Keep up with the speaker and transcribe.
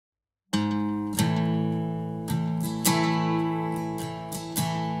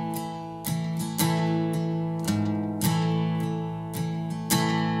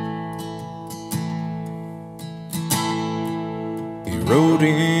rode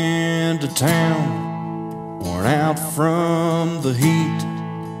into town, worn out from the heat,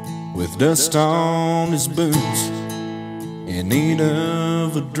 with dust on his boots, in need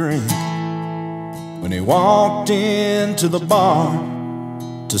of a drink. When he walked into the bar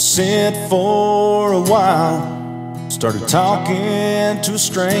to sit for a while, started talking to a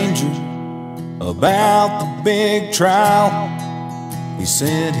stranger about the big trial. He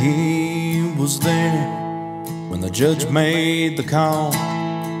said he was there when the judge made the call.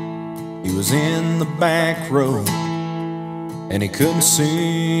 He was in the back row and he couldn't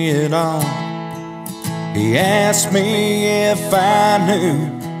see it all. He asked me if I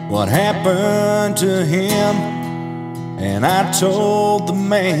knew what happened to him, and I told the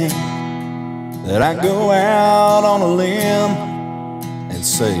man that I'd go out on a limb and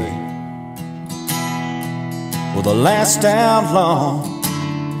say, well, the last outlaw,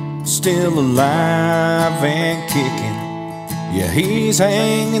 still alive and kicking. Yeah, he's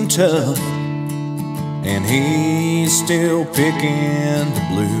hanging tough, and he's still picking the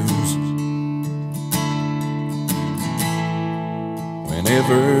blues.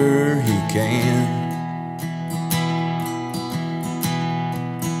 Whenever he can.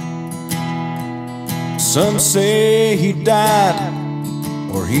 Some say he died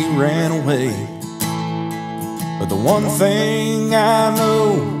or he ran away, but the one thing I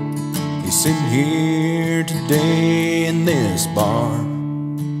know, he's sitting here today in this bar.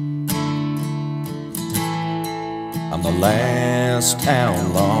 I'm the last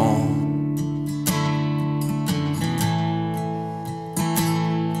outlaw.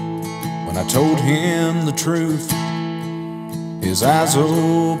 When I told him the truth, his eyes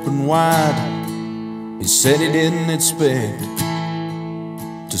opened wide. He said he didn't expect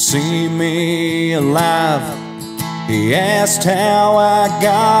to see me alive. He asked how I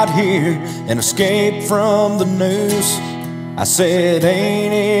got here and escaped from the noose. I said,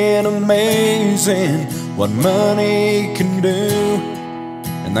 ain't it amazing what money can do?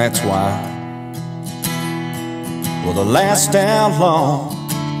 And that's why, well, the last outlaw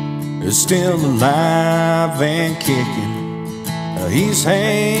is still alive and kicking. He's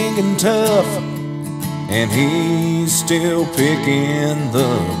hanging tough, and he's still picking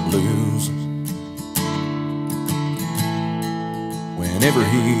the blues whenever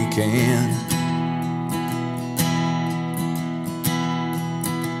he can.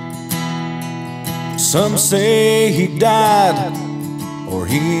 Some say he died or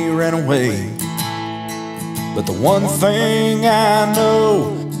he ran away, but the one thing I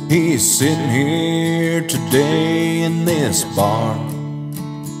know, he's sitting here today in this bar.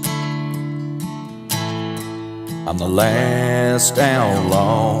 I'm the last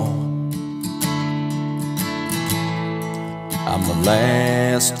outlaw. I'm the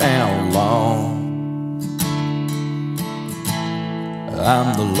last outlaw.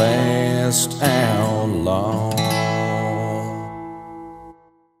 I'm the last outlaw.